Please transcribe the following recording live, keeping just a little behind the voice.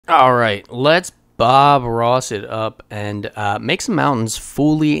All right, let's Bob Ross it up and make some mountains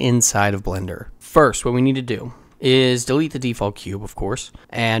fully inside of Blender. First, what we need to do is delete the default cube, of course,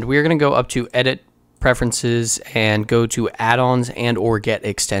 and we're going to go up to Edit, Preferences, and go to Add-ons and or Get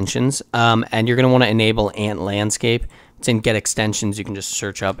Extensions, and you're going to want to enable Ant Landscape. It's in Get Extensions. You can just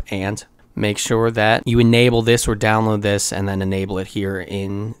search up Ant. Make sure that you enable this or download this and then enable it here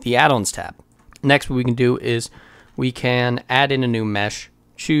in the Add-ons tab. Next, what we can do is we can add in a new mesh.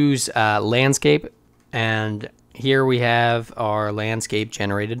 Choose landscape, and here we have our landscape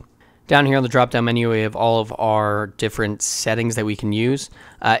generated. Down here on the drop down menu we have all of our different settings that we can use.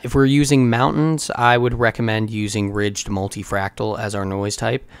 If we're using mountains, I would recommend using ridged multifractal as our noise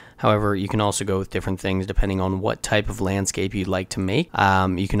type. However, you can also go with different things depending on what type of landscape you'd like to make.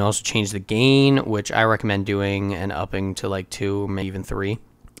 You can also change the gain, which I recommend doing and upping to like 2, maybe even 3.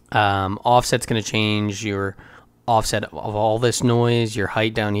 Offset's going to change your offset of all this noise. Your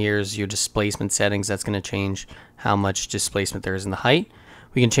height down here is your displacement settings. That's going to change how much displacement there is in the height.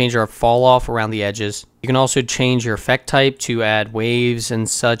 We can change our fall off around the edges. You can also change your effect type to add waves and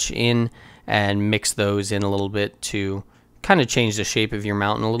such in and mix those in a little bit to kind of change the shape of your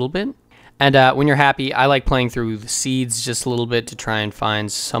mountain a little bit. And when you're happy, I like playing through the seeds just a little bit to try and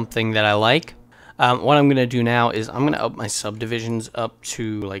find something that I like. What I'm going to do now is I'm going to up my subdivisions up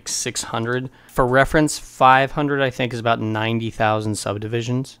to like 600. For reference, 500 I think is about 90,000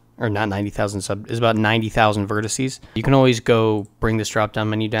 subdivisions. Or not 90,000 is about 90,000 vertices. You can always go bring this drop down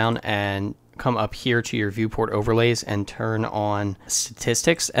menu down and come up here to your viewport overlays and turn on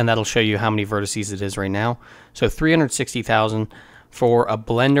statistics, and that'll show you how many vertices it is right now. So 360,000 for a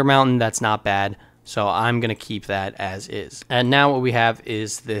Blender mountain, that's not bad. So I'm going to keep that as is. And now what we have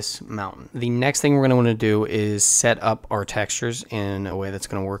is this mountain. The next thing we're going to want to do is set up our textures in a way that's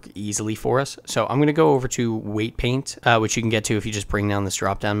going to work easily for us. So I'm going to go over to Weight Paint, which you can get to if you just bring down this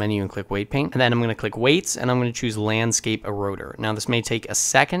drop down menu and click Weight Paint. And then I'm going to click Weights, and I'm going to choose Landscape Eroder. Now this may take a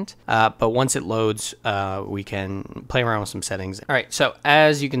second, but once it loads, we can play around with some settings. All right, so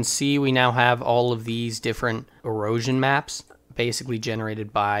as you can see, we now have all of these different erosion maps basically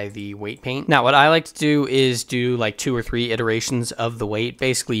generated by the weight paint. Now what I like to do is do like 2 or 3 iterations of the weight,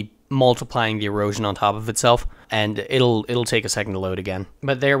 basically multiplying the erosion on top of itself, and it'll take a second to load again.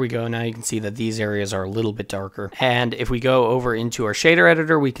 But there we go. Now you can see that these areas are a little bit darker, and if we go over into our shader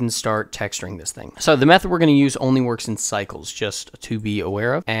editor, we can start texturing this thing. So the method we're going to use only works in cycles, just to be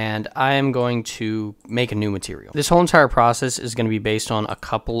aware of, and I am going to make a new material. This whole entire process is going to be based on a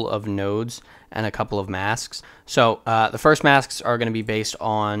couple of nodes and a couple of masks. So the first masks are going to be based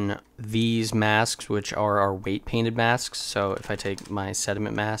on these masks, which are our weight painted masks. So if I take my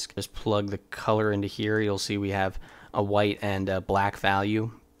sediment mask, just plug the color into here, you'll see we have a white and a black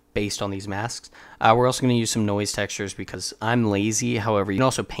value based on these masks. We're also going to use some noise textures because I'm lazy. However, you can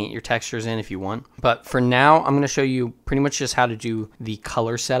also paint your textures in if you want. But for now, I'm going to show you pretty much just how to do the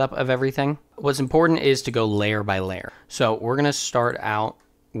color setup of everything. What's important is to go layer by layer. So we're going to start out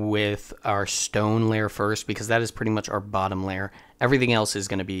with our stone layer first because that is pretty much our bottom layer. Everything else is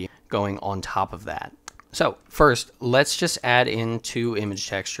going to be going on top of that. So first, let's just add in 2 image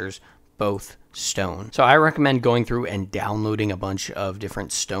textures, both stone. So I recommend going through and downloading a bunch of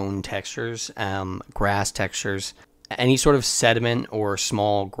different stone textures, grass textures, any sort of sediment or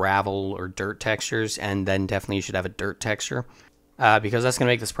small gravel or dirt textures, and then definitely you should have a dirt texture because that's going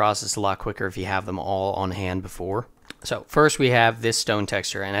to make this process a lot quicker if you have them all on hand before. So first we have this stone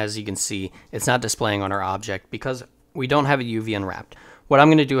texture, and as you can see, it's not displaying on our object because we don't have a UV unwrapped. What I'm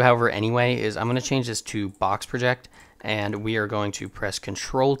going to do, however, anyway, is I'm going to change this to box project, and we are going to press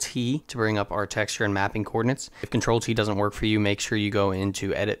Control-T to bring up our texture and mapping coordinates. If Control-T doesn't work for you, make sure you go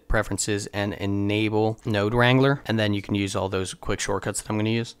into Edit, Preferences, and enable Node Wrangler, and then you can use all those quick shortcuts that I'm going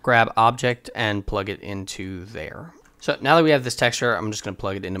to use. Grab Object and plug it into there. So now that we have this texture, I'm just going to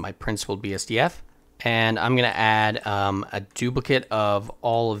plug it into my principled BSDF. And I'm going to add a duplicate of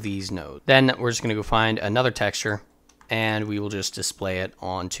all of these nodes. Then we're just going to go find another texture, and we will just display it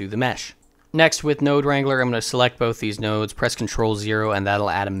onto the mesh. Next, with Node Wrangler, I'm going to select both these nodes, press Ctrl-0, and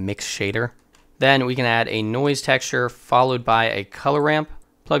that'll add a mix shader. Then we can add a noise texture followed by a color ramp.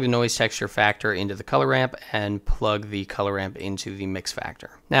 Plug the noise texture factor into the color ramp, and plug the color ramp into the mix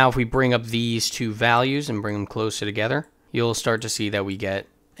factor. Now, if we bring up these 2 values and bring them closer together, you'll start to see that we get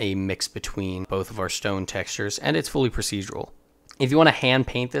a mix between both of our stone textures, and it's fully procedural. If you want to hand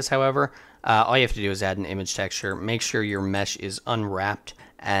paint this, however, all you have to do is add an image texture, make sure your mesh is unwrapped,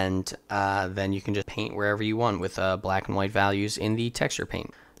 and then you can just paint wherever you want with black and white values in the texture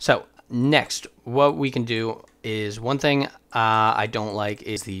paint. So Next, what we can do is one thing I don't like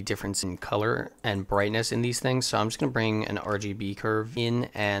is the difference in color and brightness in these things. So I'm just going to bring an RGB curve in,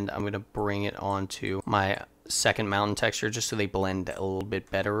 and I'm going to bring it onto my second mountain texture just so they blend a little bit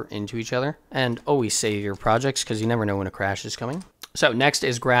better into each other. And always save your projects because you never know when a crash is coming. So next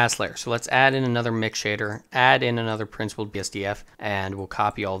is grass layer. So let's add in another mix shader, add in another principled BSDF, and we'll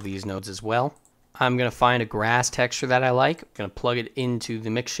copy all these nodes as well. I'm going to find a grass texture that I like. I'm going to plug it into the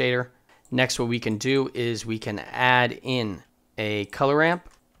mix shader. Next, what we can do is we can add in a color ramp,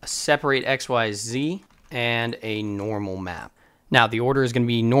 a separate XYZ, and a normal map. Now, the order is going to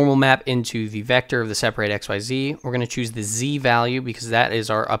be normal map into the vector of the separate XYZ. We're going to choose the Z value because that is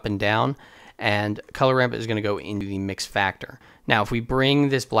our up and down, and color ramp is going to go into the mix factor. Now, if we bring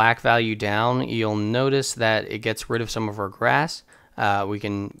this black value down, you'll notice that it gets rid of some of our grass. We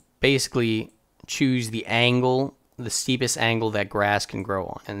can basically choose the angle, the steepest angle that grass can grow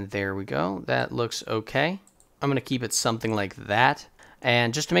on. And there we go. That looks okay. I'm going to keep it something like that.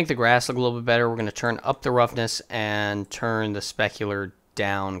 And just to make the grass look a little bit better, we're going to turn up the roughness and turn the specular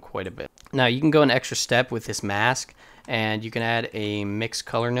down quite a bit. Now you can go an extra step with this mask, and you can add a mix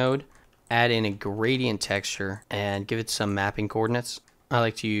color node, add in a gradient texture, and give it some mapping coordinates. I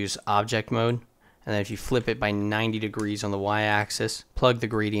like to use object mode. And then if you flip it by 90 degrees on the y-axis, plug the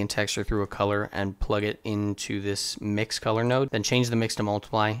gradient texture through a color and plug it into this mix color node, then change the mix to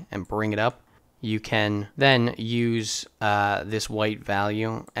multiply and bring it up. You can then use this white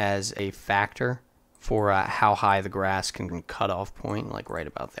value as a factor for how high the grass can cut off point, like right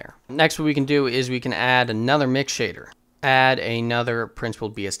about there. Next, what we can do is we can add another mix shader, add another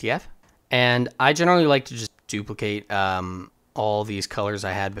principled BSDF, and I generally like to just duplicate all these colors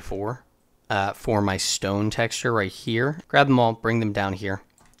I had before. For my stone texture right here. Grab them all, bring them down here.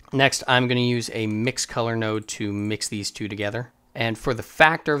 Next, I'm going to use a mix color node to mix these two together. And for the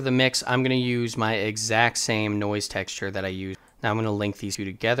factor of the mix, I'm going to use my exact same noise texture that I used. Now I'm going to link these two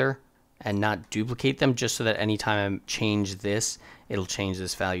together and not duplicate them, just so that anytime I change this, it'll change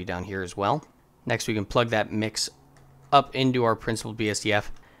this value down here as well. Next, we can plug that mix up into our principled BSDF.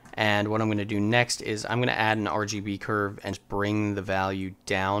 And what I'm going to do next is I'm going to add an RGB curve and bring the value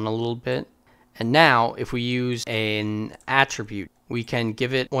down a little bit. And now, if we use an attribute, we can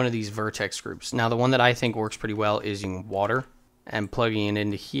give it one of these vertex groups. Now, the one that I think works pretty well is using water and plugging it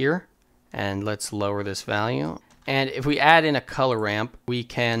into here. And let's lower this value. And if we add in a color ramp, we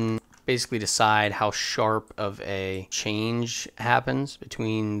can basically decide how sharp of a change happens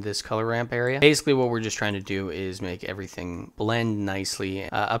between this color ramp area. Basically, what we're just trying to do is make everything blend nicely.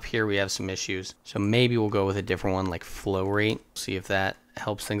 Up here, we have some issues. So maybe we'll go with a different one like flow rate. See if that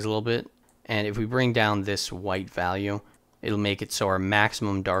helps things a little bit. And if we bring down this white value, it'll make it so our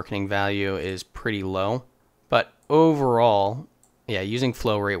maximum darkening value is pretty low. But overall, yeah, using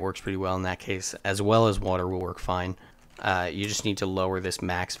flow rate works pretty well in that case, as well as water will work fine. You just need to lower this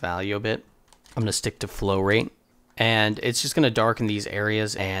max value a bit. I'm going to stick to flow rate. And it's just going to darken these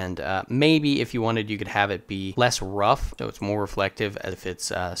areas, and maybe if you wanted, you could have it be less rough, so it's more reflective as if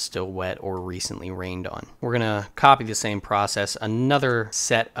it's still wet or recently rained on. We're going to copy the same process, another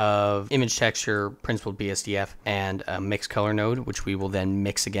set of image texture, principled BSDF, and a mix color node, which we will then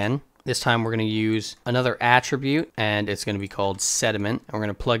mix again. This time we're going to use another attribute, and it's going to be called sediment. And we're going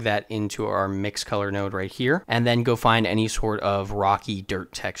to plug that into our mix color node right here, and then go find any sort of rocky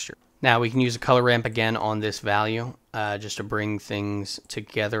dirt texture. Now we can use a color ramp again on this value just to bring things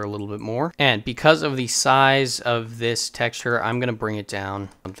together a little bit more. And because of the size of this texture, I'm going to bring it down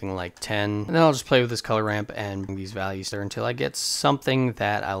something like 10. And then I'll just play with this color ramp and bring these values there until I get something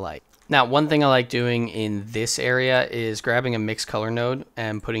that I like. Now, one thing I like doing in this area is grabbing a mix color node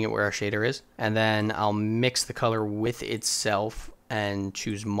and putting it where our shader is. And then I'll mix the color with itself and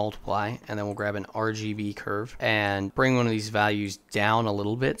choose multiply, and then we'll grab an RGB curve and bring one of these values down a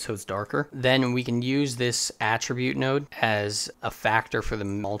little bit so it's darker. Then we can use this attribute node as a factor for the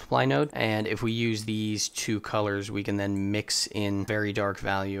multiply node, and if we use these two colors, we can then mix in very dark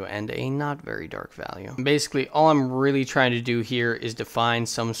value and a not very dark value. Basically, all I'm really trying to do here is define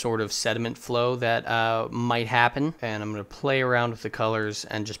some sort of sediment flow that might happen, and I'm going to play around with the colors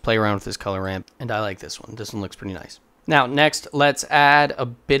and just play around with this color ramp, and I like this one. This one looks pretty nice. Now, next, let's add a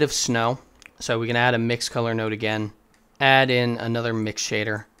bit of snow. So we can add a mix color node again, add in another mix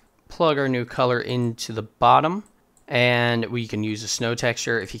shader, plug our new color into the bottom, and we can use a snow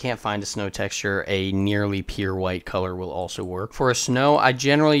texture. If you can't find a snow texture, a nearly pure white color will also work. For a snow, I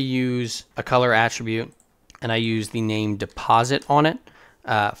generally use a color attribute, and I use the name deposit on it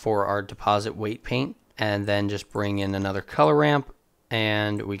for our deposit weight paint, and then just bring in another color ramp,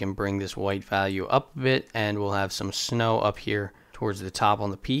 and we can bring this white value up a bit, and we'll have some snow up here towards the top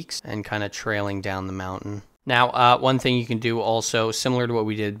on the peaks and kind of trailing down the mountain. Now, one thing you can do also, similar to what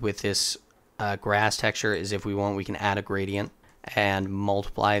we did with this grass texture, is if we want, we can add a gradient and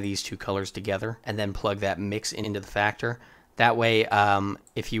multiply these two colors together and then plug that mix into the factor. That way,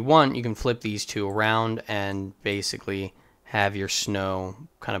 if you want, you can flip these two around and basically have your snow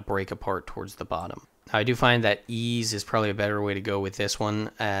kind of break apart towards the bottom. Now, I do find that ease is probably a better way to go with this one,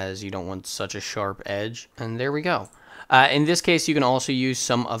 as you don't want such a sharp edge. And there we go. In this case, you can also use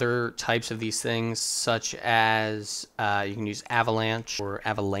some other types of these things, such as you can use avalanche, or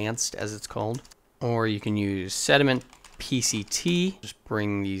avalanced as it's called, or you can use sediment PCT, just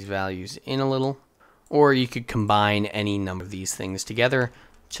bring these values in a little, or you could combine any number of these things together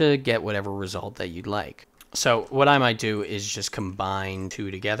to get whatever result that you'd like. So what I might do is just combine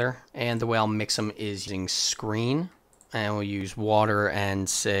two together, and the way I'll mix them is using screen, and we'll use water and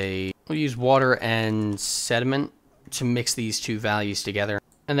sediment to mix these two values together,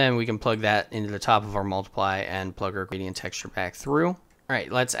 and then we can plug that into the top of our multiply and plug our gradient texture back through. All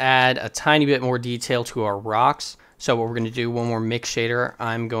right, let's add a tiny bit more detail to our rocks. So what we're going to do, one more mix shader.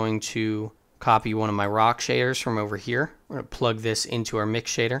 I'm going to copy one of my rock shaders from over here. We're going to plug this into our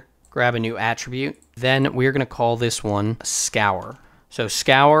mix shader, grab a new attribute. Then we're going to call this one Scour. So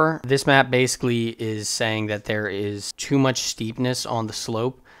Scour, this map basically is saying that there is too much steepness on the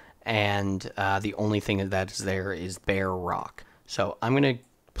slope, and the only thing that is there is bare rock. So I'm going to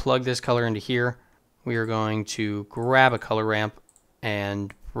plug this color into here. We are going to grab a color ramp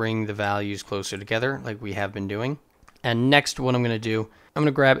and bring the values closer together like we have been doing. And next, what I'm going to do, I'm going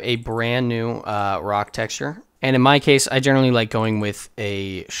to grab a brand new rock texture. And in my case, I generally like going with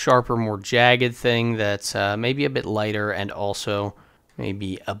a sharper, more jagged thing that's maybe a bit lighter and also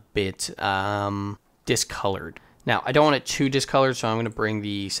maybe a bit discolored. Now, I don't want it too discolored, so I'm going to bring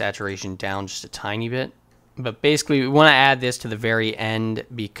the saturation down just a tiny bit. But basically, we want to add this to the very end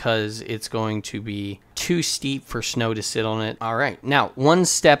because it's going to be too steep for snow to sit on it. All right, now, one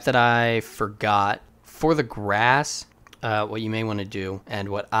step that I forgot for the grass, what you may want to do, and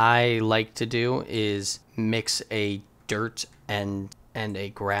what I like to do, is mix a dirt and a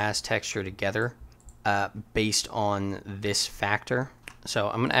grass texture together based on this factor. So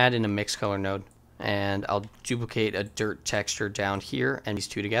I'm going to add in a mix color node, and I'll duplicate a dirt texture down here and these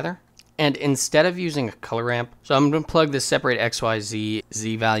two together. And instead of using a color ramp, so I'm going to plug this separate XYZ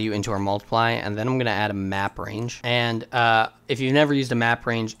Z value into our multiply, and then I'm going to add a map range. And if you've never used a map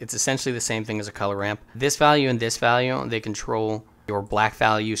range, it's essentially the same thing as a color ramp. This value and this value, they control your black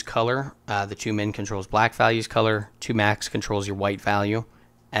value's color. The 2min controls black value's color, 2max controls your white value,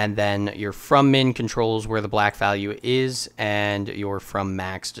 and then your from min controls where the black value is, and your from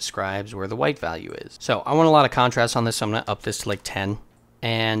max describes where the white value is. So I want a lot of contrast on this, so I'm going to up this to like 10.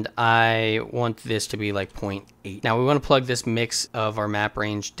 And I want this to be like 0.8. Now we want to plug this mix of our map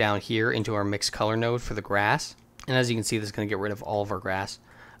range down here into our mix color node for the grass. And as you can see, this is going to get rid of all of our grass.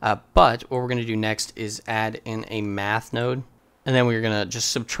 But what we're going to do next is add in a math node. And then we're going to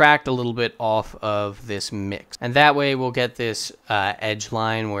just subtract a little bit off of this mix. And that way we'll get this edge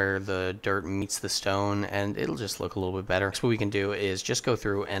line where the dirt meets the stone, and it'll just look a little bit better. So what we can do is just go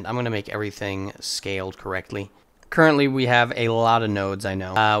through, and I'm going to make everything scaled correctly. Currently, we have a lot of nodes, I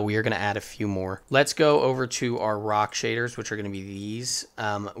know. We are going to add a few more. Let's go over to our rock shaders, which are going to be these.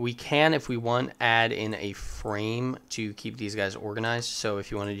 We can, if we want, add in a frame to keep these guys organized. So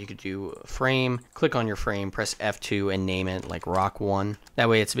if you wanted, you could do a frame, click on your frame, press F2, and name it like rock 1. That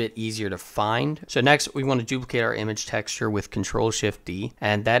way it's a bit easier to find. So next, we want to duplicate our image texture with Control-Shift-D,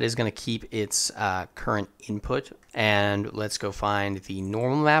 and that is going to keep its current input. And let's go find the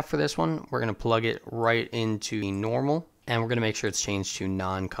normal map for this one. We're going to plug it right into the normal, and we're going to make sure it's changed to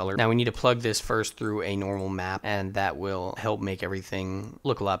non-color. Now we need to plug this first through a normal map, and that will help make everything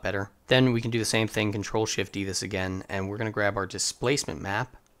look a lot better. Then we can do the same thing, Control-Shift-D this again, and we're going to grab our displacement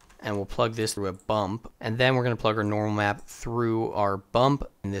map, and we'll plug this through a bump, and then we're going to plug our normal map through our bump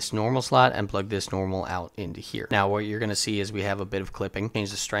in this normal slot and plug this normal out into here. Now what you're going to see is we have a bit of clipping.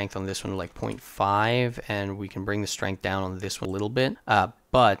 Change the strength on this one to like 0.5, and we can bring the strength down on this one a little bit.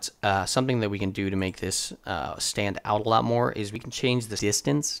 But something that we can do to make this stand out a lot more is we can change the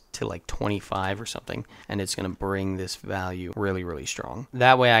distance to like 25 or something, and it's going to bring this value really, really strong.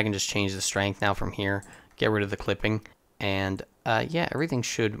 That way I can just change the strength now from here, get rid of the clipping, and yeah, everything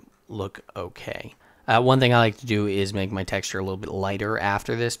should look okay. One thing I like to do is make my texture a little bit lighter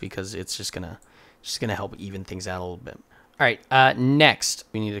after this, because it's just gonna help even things out a little bit. All right, next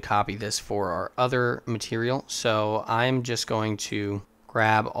we need to copy this for our other material. So I'm just going to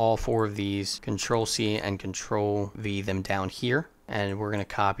grab all 4 of these, Control-C and Control-V them down here, and we're going to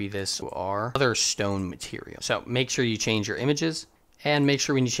copy this to our other stone material. So make sure you change your images, and make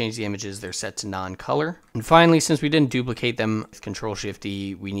sure when you change the images, they're set to non-color. And finally, since we didn't duplicate them with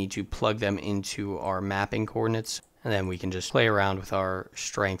Control-Shift-D, we need to plug them into our mapping coordinates. And then we can just play around with our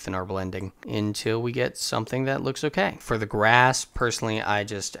strength and our blending until we get something that looks okay. For the grass, personally, I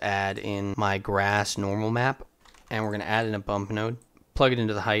just add in my grass normal map. And we're going to add in a bump node, plug it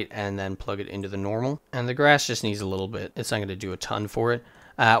into the height, and then plug it into the normal. And the grass just needs a little bit. It's not going to do a ton for it.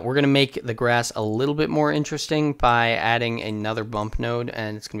 We're going to make the grass a little bit more interesting by adding another bump node,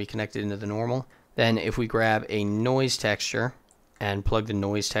 and it's going to be connected into the normal. Then if we grab a noise texture and plug the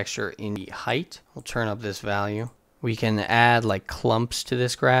noise texture in the height, we'll turn up this value. We can add like clumps to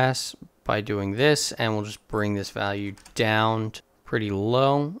this grass by doing this, and we'll just bring this value down to pretty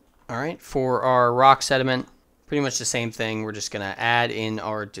low. All right, for our rock sediment, pretty much the same thing. We're just going to add in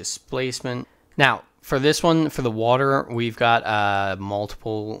our displacement. Now, for this one, for the water, we've got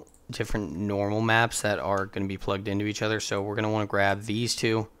multiple different normal maps that are going to be plugged into each other. So we're going to want to grab these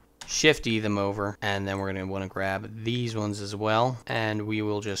two, Shift-D them over, and then we're going to want to grab these ones as well. And we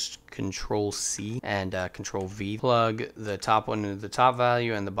will just Control-C and Control-V. Plug the top one into the top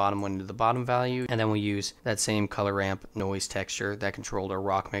value and the bottom one into the bottom value. And then we'll use that same color ramp noise texture that controlled our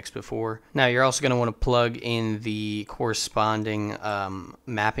rock mix before. Now you're also going to want to plug in the corresponding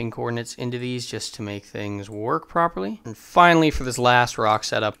mapping coordinates into these just to make things work properly. And finally, for this last rock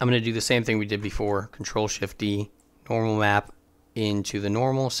setup, I'm going to do the same thing we did before. Control-Shift-D, normal map into the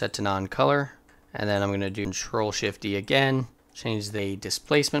normal, set to non-color, and then I'm going to do Control-Shift-D again, change the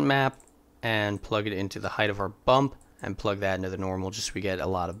displacement map, and plug it into the height of our bump, and plug that into the normal just so we get a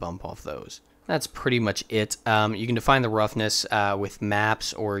lot of bump off those. That's pretty much it. You can define the roughness with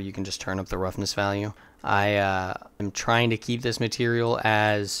maps, or you can just turn up the roughness value. I am trying to keep this material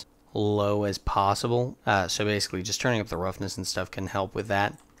as low as possible, so basically just turning up the roughness and stuff can help with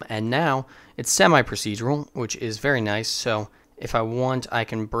that. And now it's semi-procedural, which is very nice. So if I want, I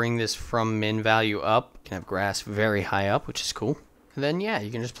can bring this from min value up. You can have grass very high up, which is cool. And then, yeah,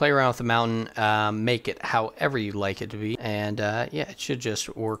 you can just play around with the mountain, make it however you like it to be. And, yeah, it should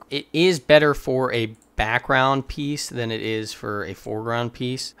just work. It is better for a background piece than it is for a foreground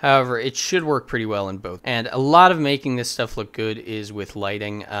piece. However, it should work pretty well in both. And a lot of making this stuff look good is with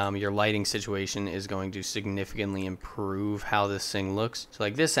lighting. Your lighting situation is going to significantly improve how this thing looks. So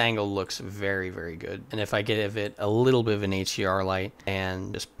like this angle looks very, very good. And if I give it a little bit of an HDR light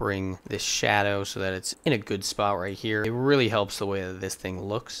and just bring this shadow so that it's in a good spot right here, it really helps the way that this thing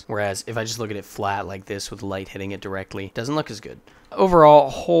looks. Whereas if I just look at it flat like this with light hitting it directly, it doesn't look as good. Overall,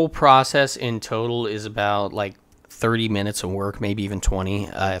 whole process in total is about like 30 minutes of work, maybe even 20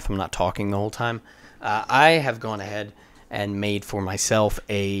 if I'm not talking the whole time. I have gone ahead and made for myself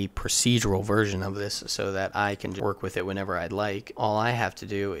a procedural version of this so that I can work with it whenever I'd like. All I have to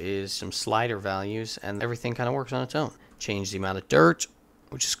do is some slider values and everything kind of works on its own. Change the amount of dirt,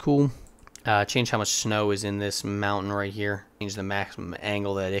 which is cool. Change how much snow is in this mountain right here. Change the maximum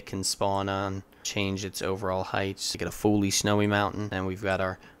angle that it can spawn on. Change its overall height to get a fully snowy mountain. And we've got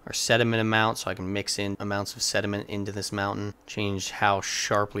our sediment amount, so I can mix in amounts of sediment into this mountain. Change how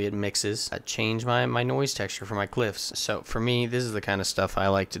sharply it mixes. Change my noise texture for my cliffs. So for me, this is the kind of stuff I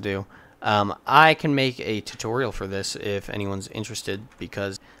like to do. I can make a tutorial for this if anyone's interested,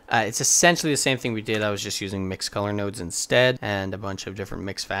 because it's essentially the same thing we did. I was just using mixed color nodes instead and a bunch of different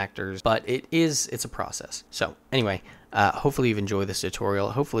mix factors, but it's a process. So anyway, hopefully you've enjoyed this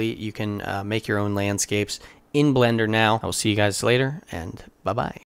tutorial. Hopefully you can make your own landscapes in Blender now. I will see you guys later, and bye-bye.